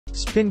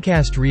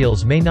Spincast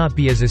reels may not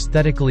be as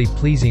aesthetically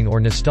pleasing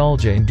or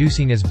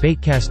nostalgia-inducing as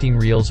baitcasting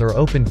reels or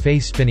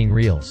open-face spinning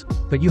reels,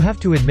 but you have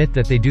to admit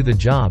that they do the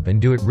job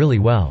and do it really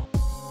well.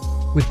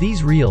 With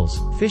these reels,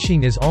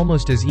 fishing is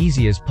almost as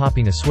easy as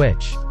popping a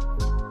switch.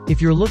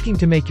 If you're looking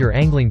to make your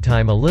angling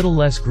time a little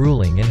less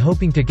grueling and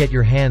hoping to get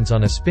your hands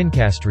on a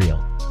Spincast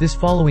reel, this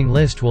following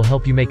list will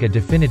help you make a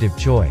definitive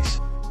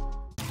choice.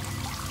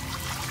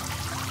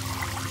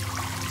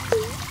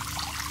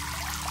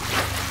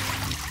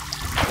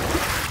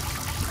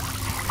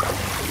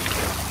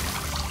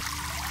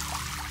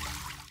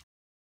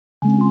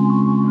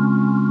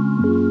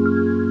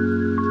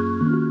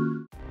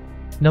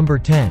 Number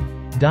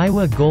 10.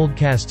 Daiwa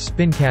Goldcast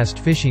Spincast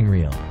Fishing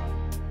Reel.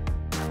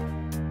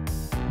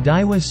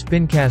 Daiwa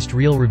Spincast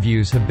reel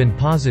reviews have been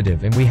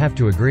positive and we have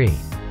to agree.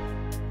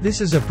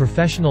 This is a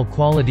professional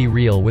quality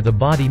reel with a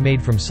body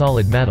made from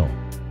solid metal.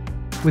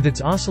 With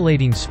its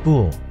oscillating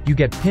spool, you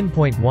get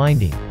pinpoint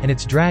winding, and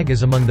its drag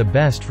is among the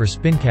best for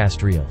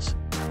Spincast reels.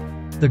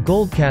 The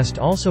Goldcast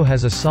also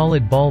has a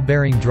solid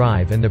ball-bearing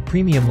drive and the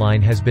premium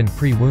line has been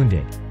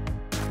pre-wounded.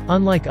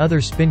 Unlike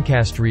other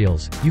Spincast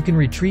reels, you can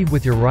retrieve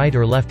with your right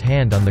or left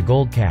hand on the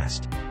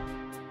Goldcast.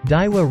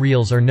 Daiwa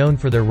reels are known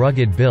for their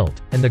rugged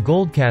build, and the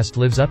Goldcast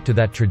lives up to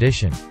that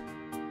tradition.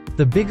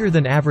 The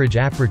bigger-than-average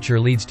aperture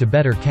leads to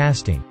better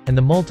casting, and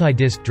the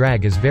multi-disc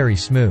drag is very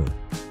smooth.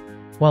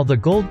 While the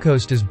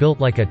Goldcast is built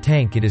like a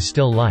tank, it is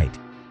still light.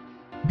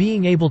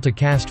 Being able to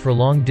cast for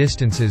long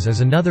distances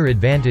is another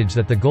advantage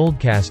that the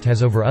Goldcast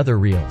has over other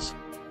reels.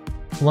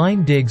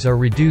 Line digs are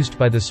reduced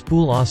by the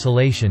spool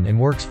oscillation and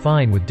works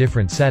fine with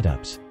different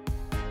setups.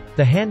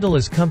 The handle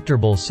is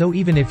comfortable, so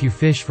even if you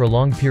fish for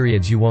long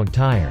periods you won't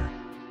tire.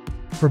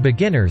 For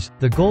beginners,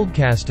 the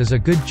Goldcast is a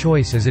good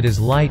choice as it is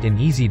light and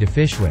easy to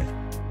fish with.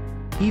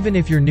 Even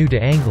if you're new to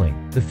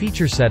angling, the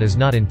feature set is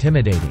not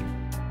intimidating.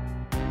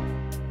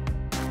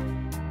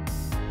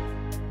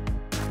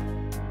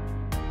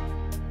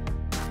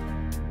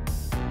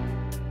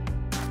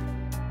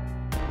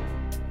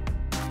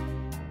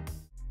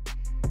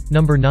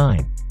 Number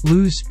 9.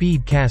 Lew's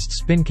Speedcast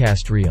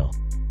Spincast Reel.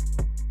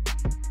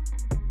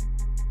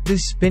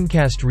 This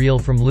Spincast reel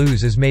from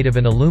Lew's is made of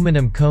an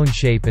aluminum cone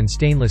shape and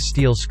stainless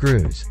steel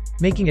screws,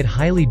 making it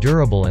highly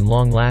durable and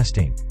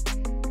long-lasting.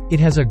 It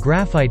has a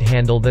graphite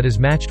handle that is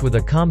matched with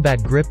a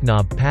combat grip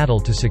knob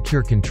paddle to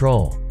secure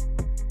control.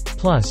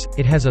 Plus,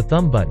 it has a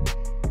thumb button.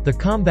 The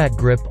combat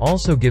grip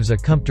also gives a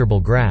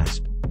comfortable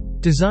grasp.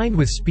 Designed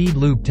with speed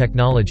loop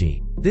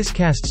technology, this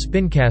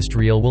Spincast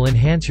reel will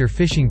enhance your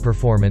fishing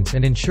performance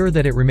and ensure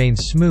that it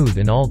remains smooth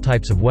in all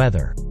types of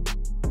weather.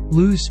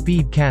 Lew's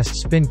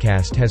Speedcast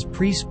Spincast has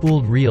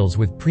pre-spooled reels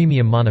with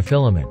premium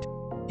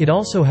monofilament. It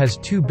also has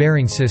 2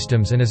 bearing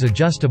systems and is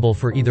adjustable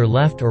for either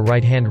left or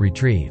right-hand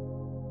retrieve.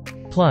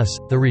 Plus,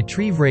 the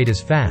retrieve rate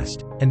is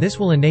fast, and this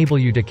will enable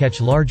you to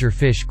catch larger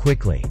fish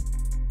quickly.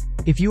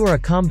 If you are a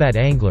combat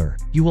angler,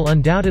 you will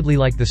undoubtedly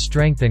like the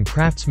strength and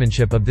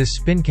craftsmanship of this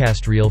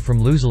Spincast reel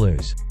from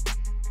Lew's.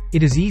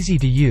 It is easy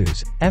to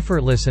use,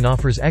 effortless, and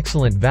offers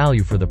excellent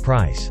value for the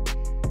price.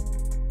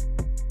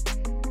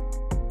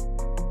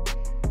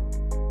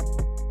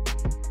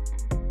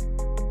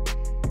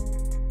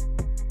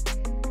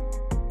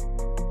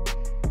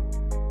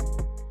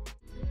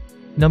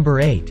 Number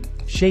 8.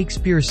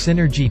 Shakespeare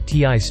Synergy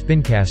TI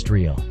Spincast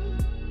Reel.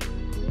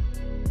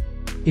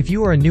 If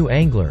you are a new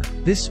angler,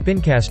 this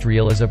Spincast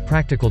reel is a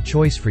practical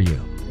choice for you.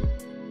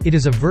 It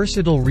is a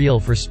versatile reel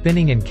for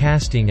spinning and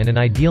casting and an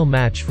ideal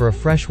match for a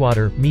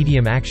freshwater,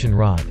 medium-action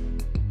rod.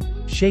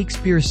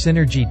 Shakespeare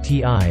Synergy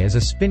TI is a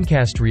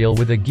Spincast reel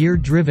with a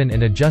gear-driven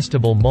and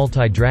adjustable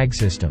multi-drag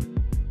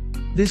system.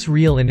 This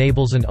reel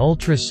enables an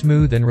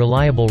ultra-smooth and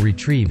reliable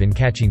retrieve in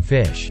catching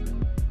fish.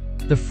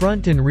 The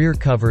front and rear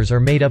covers are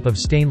made up of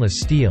stainless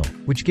steel,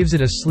 which gives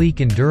it a sleek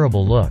and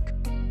durable look.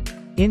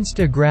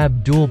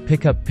 Insta-grab dual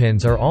pickup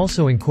pins are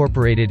also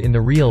incorporated in the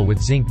reel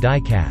with zinc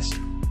die-cast.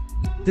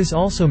 This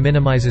also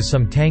minimizes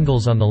some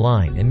tangles on the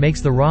line and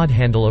makes the rod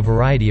handle a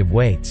variety of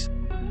weights.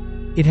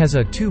 It has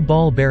a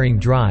 2-ball-bearing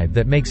drive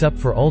that makes up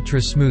for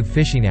ultra-smooth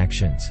fishing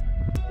actions.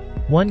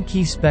 One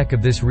key spec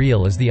of this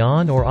reel is the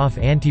on or off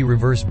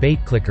anti-reverse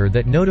bait clicker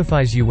that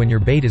notifies you when your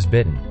bait is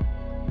bitten.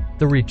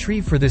 The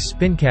retrieve for this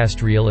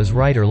Spincast reel is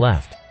right or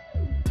left.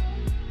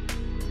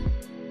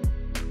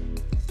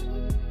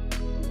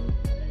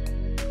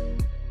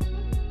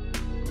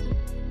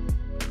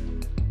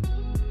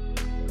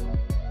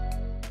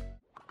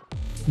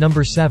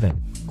 Number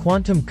 7.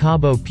 Quantum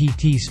Cabo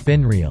PT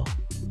Spin Reel.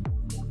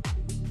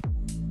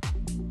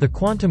 The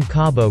Quantum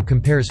Cabo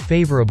compares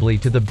favorably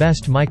to the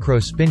best micro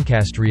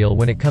Spincast reel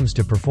when it comes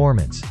to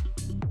performance.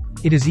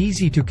 It is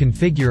easy to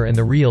configure and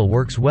the reel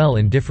works well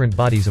in different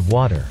bodies of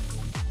water.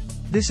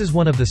 This is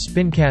one of the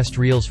Spincast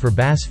reels for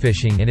bass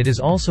fishing, and it is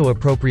also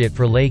appropriate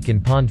for lake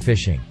and pond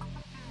fishing.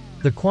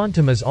 The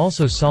Quantum is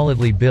also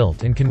solidly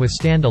built and can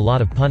withstand a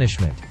lot of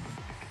punishment.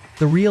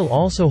 The reel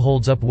also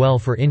holds up well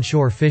for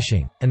inshore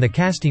fishing, and the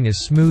casting is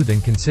smooth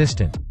and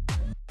consistent.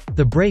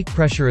 The brake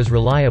pressure is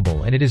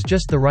reliable and it is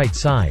just the right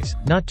size,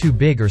 not too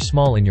big or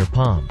small in your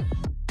palm.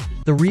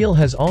 The reel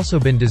has also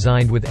been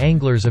designed with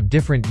anglers of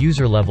different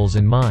user levels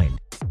in mind.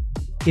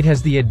 It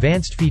has the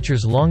advanced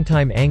features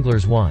longtime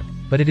anglers want,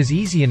 but it is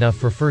easy enough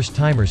for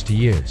first-timers to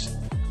use.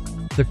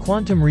 The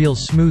Quantum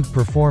Reel's smooth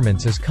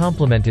performance is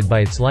complemented by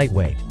its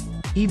lightweight.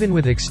 Even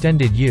with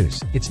extended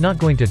use, it's not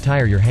going to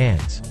tire your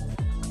hands.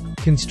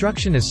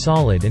 Construction is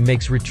solid and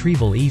makes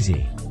retrieval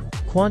easy.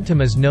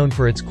 Quantum is known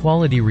for its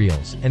quality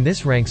reels, and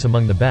this ranks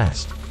among the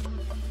best.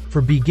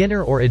 For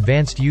beginner or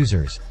advanced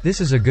users,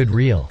 this is a good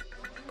reel.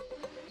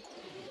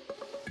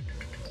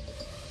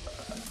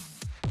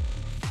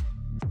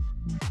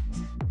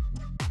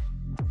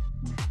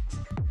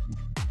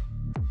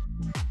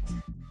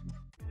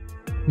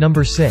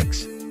 Number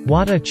 6.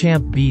 Wata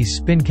Champ Bees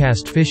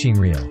Spincast Fishing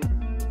Reel.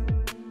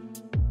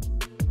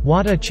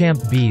 Wata Champ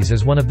Bees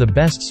is one of the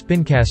best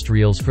spincast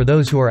reels for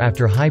those who are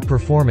after high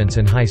performance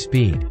and high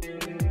speed.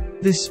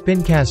 This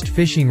spincast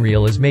fishing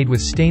reel is made with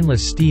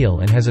stainless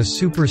steel and has a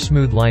super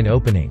smooth line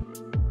opening.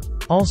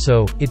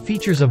 Also, it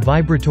features a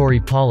vibratory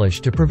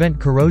polish to prevent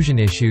corrosion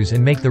issues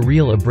and make the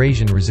reel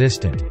abrasion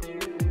resistant.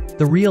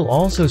 The reel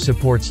also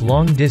supports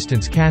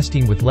long-distance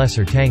casting with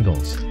lesser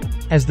tangles.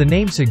 As the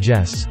name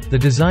suggests, the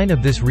design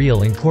of this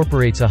reel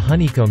incorporates a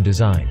honeycomb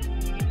design.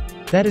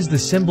 That is the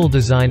symbol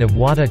design of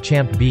Wata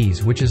Champ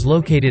Bees, which is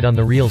located on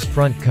the reel's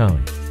front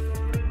cone.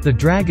 The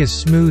drag is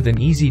smooth and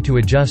easy to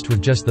adjust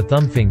with just the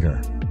thumb finger.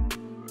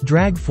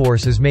 Drag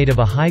force is made of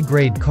a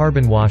high-grade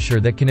carbon washer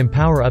that can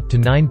empower up to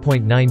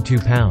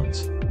 9.92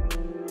 pounds.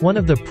 One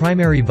of the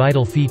primary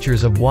vital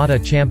features of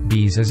Wata Champ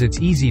Bees is its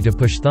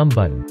easy-to-push thumb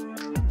button.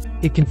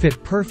 It can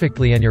fit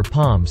perfectly on your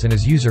palms and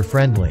is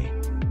user-friendly.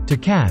 To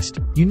cast,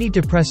 you need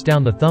to press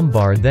down the thumb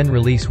bar, then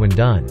release when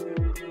done.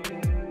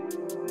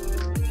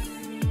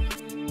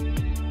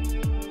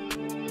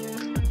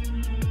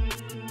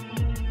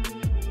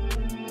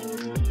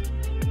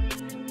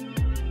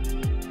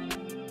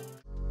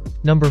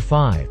 Number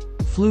 5.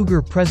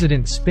 Pflueger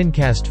President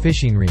Spincast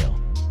Fishing Reel.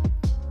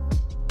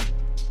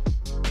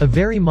 A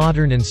very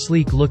modern and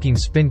sleek-looking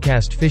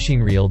spincast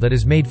fishing reel that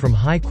is made from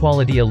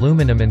high-quality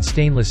aluminum and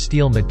stainless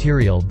steel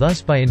material.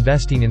 Thus, by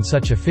investing in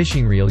such a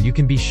fishing reel, you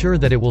can be sure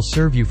that it will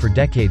serve you for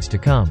decades to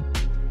come.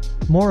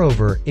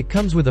 Moreover, it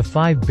comes with a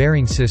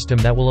 5-bearing system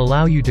that will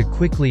allow you to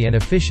quickly and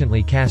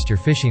efficiently cast your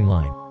fishing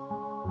line.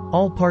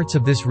 All parts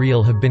of this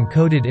reel have been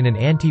coated in an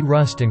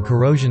anti-rust and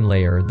corrosion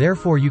layer,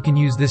 therefore you can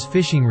use this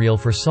fishing reel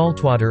for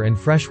saltwater and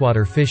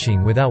freshwater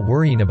fishing without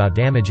worrying about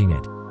damaging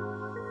it.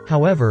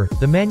 However,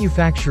 the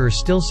manufacturer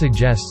still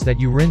suggests that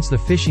you rinse the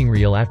fishing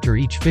reel after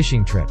each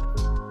fishing trip.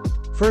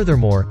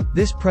 Furthermore,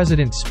 this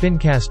President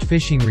Spincast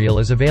fishing reel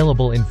is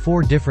available in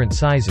 4 different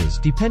sizes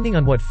depending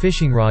on what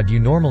fishing rod you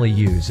normally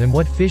use and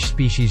what fish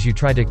species you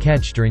try to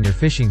catch during your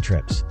fishing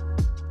trips.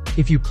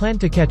 If you plan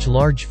to catch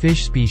large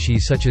fish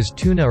species such as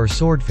tuna or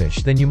swordfish,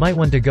 then you might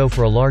want to go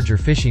for a larger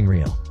fishing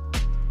reel.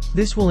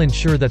 This will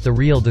ensure that the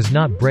reel does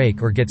not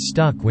break or get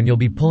stuck when you'll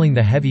be pulling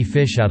the heavy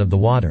fish out of the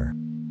water.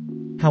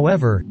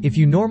 However, if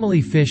you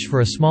normally fish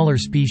for a smaller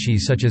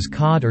species such as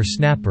cod or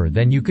snapper,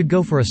 then you could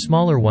go for a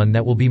smaller one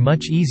that will be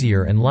much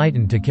easier and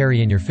lightened to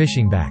carry in your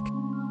fishing bag.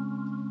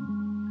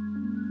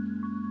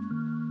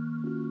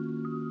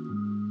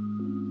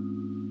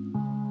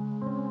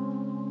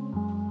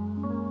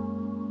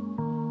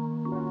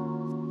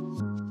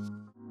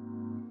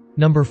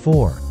 Number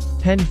 4.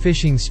 Penn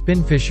Fishing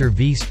Spinfisher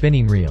V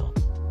Spinning Reel.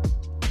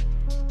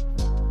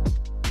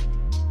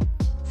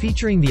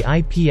 Featuring the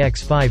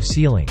IPX5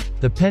 sealing,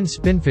 the Penn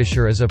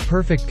Spinfisher is a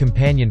perfect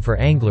companion for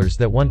anglers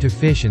that want to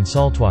fish in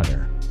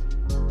saltwater.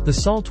 The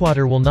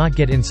saltwater will not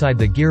get inside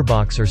the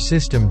gearbox or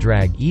system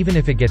drag even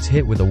if it gets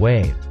hit with a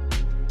wave.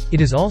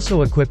 It is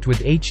also equipped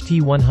with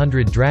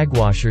HT100 drag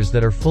washers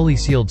that are fully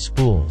sealed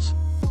spools.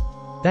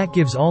 That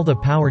gives all the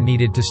power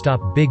needed to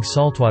stop big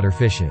saltwater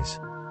fishes.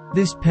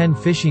 This Penn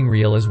fishing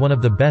reel is one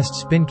of the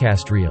best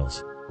spincast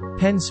reels.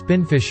 Penn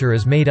Spinfisher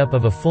is made up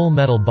of a full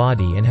metal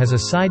body and has a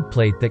side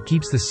plate that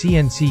keeps the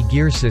CNC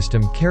gear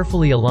system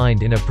carefully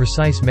aligned in a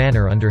precise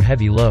manner under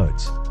heavy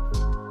loads.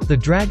 The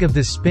drag of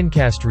this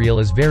spincast reel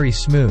is very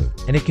smooth,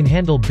 and it can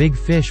handle big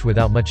fish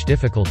without much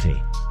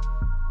difficulty.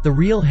 The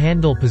reel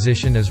handle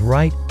position is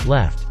right,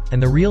 left,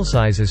 and the reel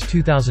size is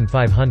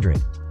 2500.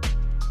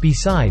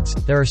 Besides,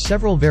 there are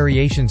several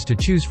variations to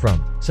choose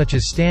from, such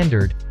as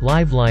standard,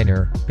 live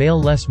liner,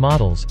 bail-less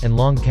models, and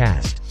long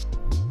cast.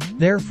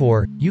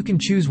 Therefore, you can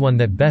choose one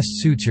that best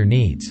suits your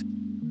needs.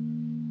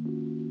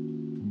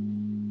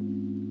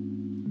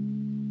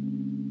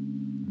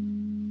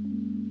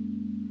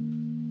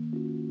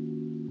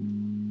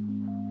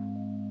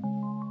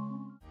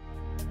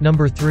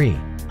 Number 3.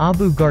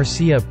 Abu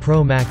Garcia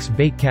Pro Max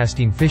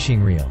Baitcasting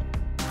Fishing Reel.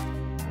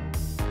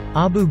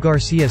 Abu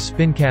Garcia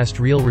Spincast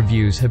reel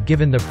reviews have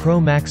given the Pro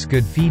Max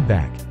good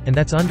feedback, and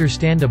that's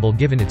understandable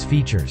given its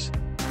features.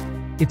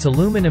 Its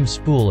aluminum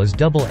spool is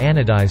double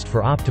anodized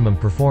for optimum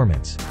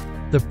performance.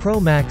 The Pro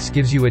Max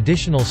gives you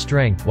additional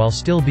strength while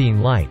still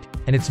being light,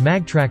 and its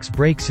Magtrax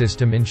brake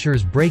system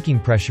ensures braking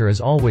pressure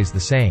is always the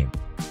same.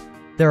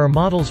 There are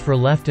models for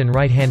left and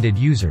right-handed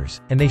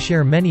users, and they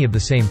share many of the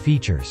same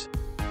features.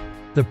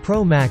 The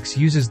Pro Max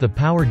uses the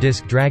power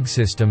disc drag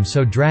system,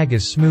 so drag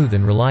is smooth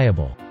and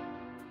reliable.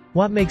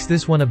 What makes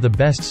this one of the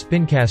best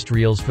Spincast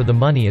reels for the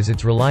money is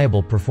its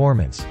reliable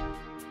performance.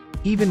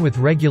 Even with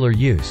regular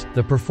use,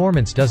 the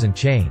performance doesn't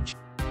change.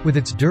 With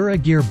its Dura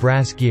Gear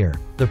brass gear,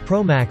 the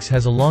Pro Max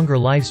has a longer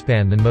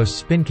lifespan than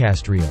most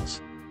Spincast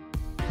reels.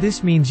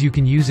 This means you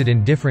can use it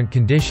in different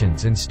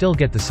conditions and still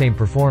get the same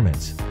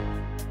performance.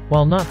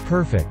 While not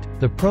perfect,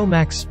 the Pro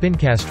Max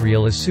Spincast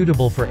reel is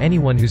suitable for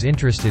anyone who's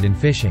interested in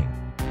fishing.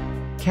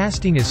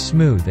 Casting is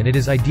smooth and it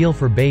is ideal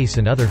for bass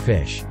and other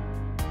fish.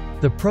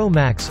 The Pro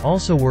Max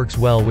also works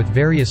well with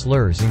various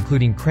lures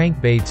including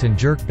crankbaits and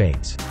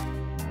jerkbaits.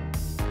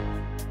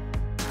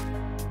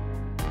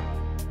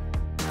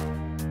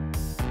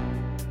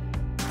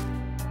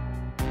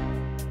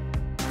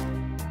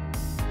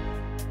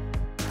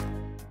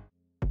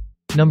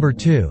 Number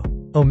 2.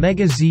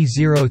 Omega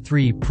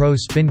Z03 Pro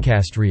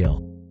Spincast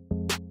Reel.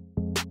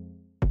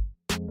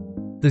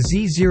 The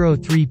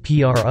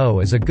Z03 Pro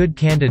is a good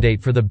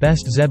candidate for the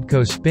best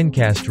Zebco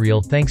Spincast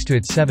reel thanks to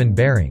its 7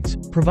 bearings,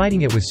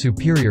 providing it with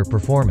superior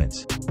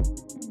performance.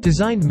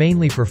 Designed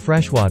mainly for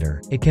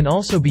freshwater, it can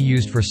also be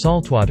used for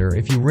saltwater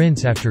if you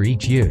rinse after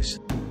each use.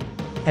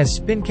 As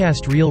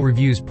Spincast reel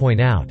reviews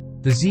point out,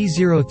 the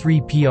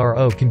Z03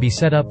 Pro can be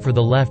set up for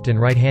the left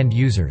and right-hand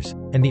users,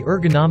 and the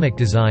ergonomic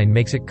design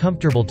makes it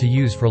comfortable to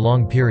use for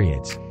long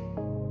periods.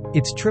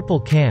 Its triple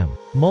cam,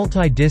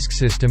 multi-disc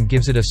system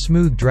gives it a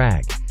smooth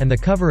drag, and the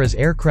cover is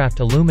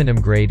aircraft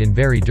aluminum grade and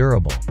very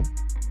durable.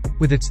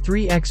 With its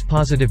 3x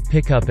positive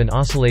pickup and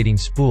oscillating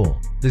spool,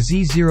 the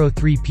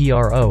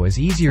Z03 Pro is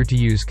easier to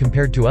use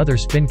compared to other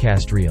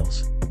Spincast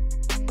reels.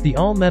 The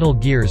all-metal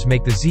gears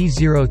make the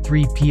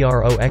Z03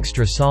 Pro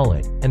extra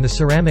solid, and the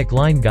ceramic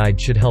line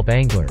guide should help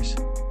anglers.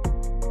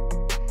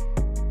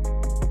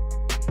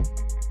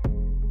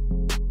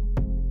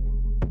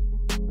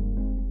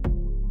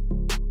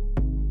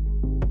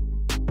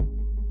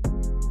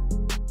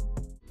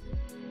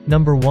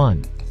 Number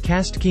 1.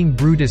 KastKing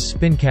Brutus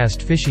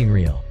Spincast Fishing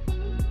Reel.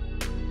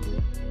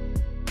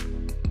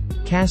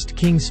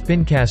 KastKing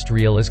Spincast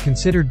Reel is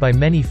considered by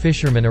many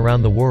fishermen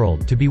around the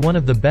world to be one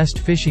of the best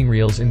fishing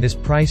reels in this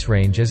price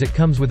range, as it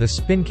comes with a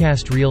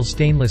Spincast reel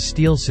stainless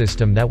steel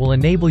system that will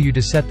enable you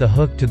to set the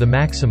hook to the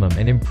maximum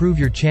and improve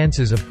your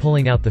chances of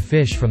pulling out the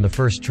fish from the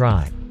first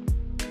try.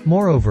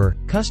 Moreover,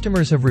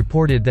 customers have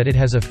reported that it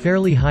has a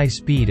fairly high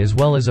speed as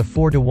well as a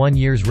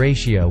 4:1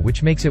 ratio,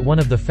 which makes it one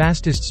of the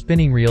fastest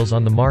spinning reels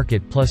on the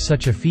market. Plus,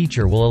 such a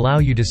feature will allow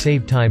you to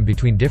save time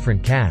between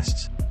different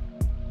casts.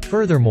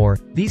 Furthermore,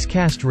 these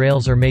cast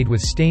rails are made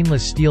with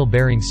stainless steel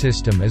bearing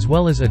system as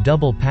well as a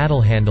double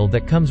paddle handle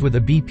that comes with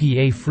a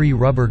BPA-free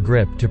rubber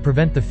grip to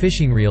prevent the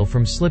fishing reel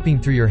from slipping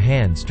through your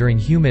hands during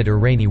humid or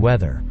rainy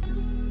weather.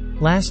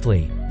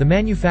 Lastly, the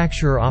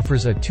manufacturer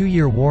offers a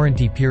 2-year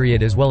warranty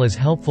period as well as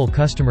helpful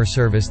customer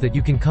service that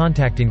you can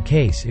contact in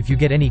case if you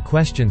get any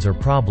questions or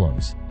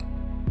problems.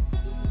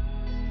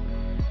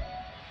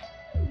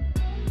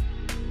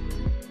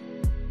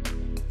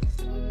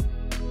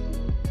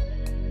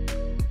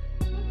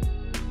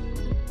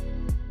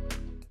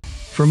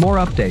 For more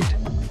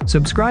update,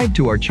 subscribe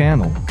to our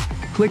channel,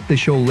 click the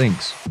show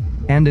links,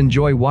 and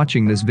enjoy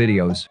watching these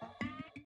videos.